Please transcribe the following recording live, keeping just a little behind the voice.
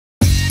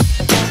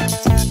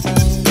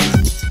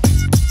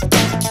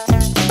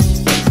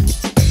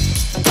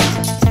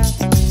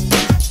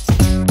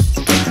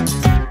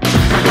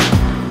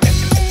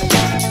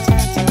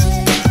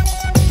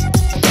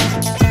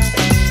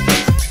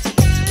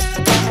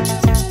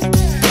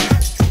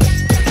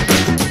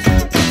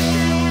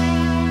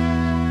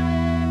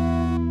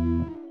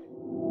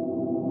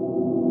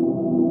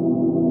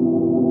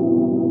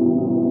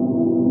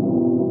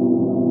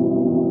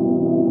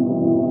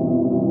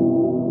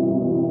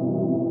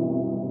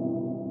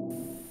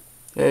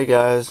Hey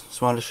guys,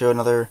 just wanted to show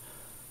another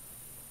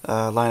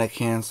line of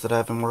cans that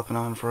I've been working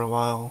on for a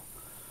while.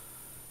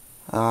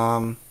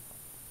 I'm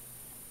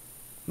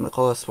gonna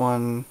call this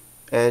one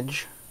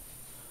Edge,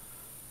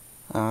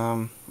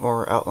 or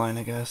Outline,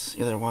 I guess,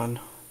 either one.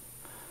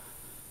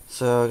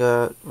 So I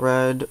got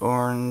red,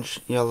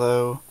 orange,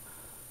 yellow,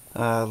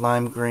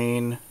 lime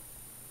green,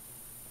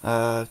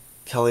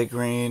 Kelly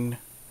green,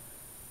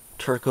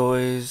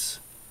 turquoise,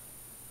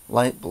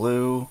 light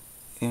blue,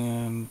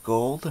 and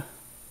gold.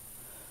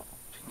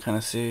 You can kind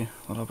of see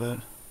a little bit.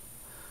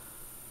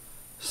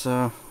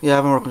 So yeah,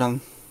 I've been working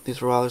on these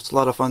for a while. It's a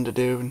lot of fun to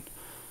do and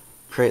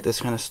create this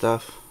kind of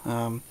stuff.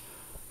 I'm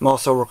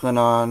also working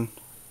on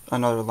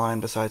another line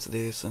besides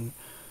these, and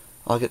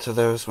I'll get to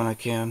those when I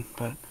can.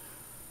 But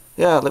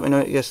yeah, let me know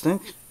what you guys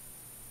think,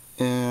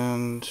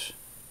 and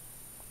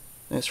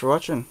thanks for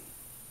watching.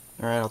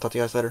 Alright, I'll talk to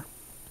you guys later.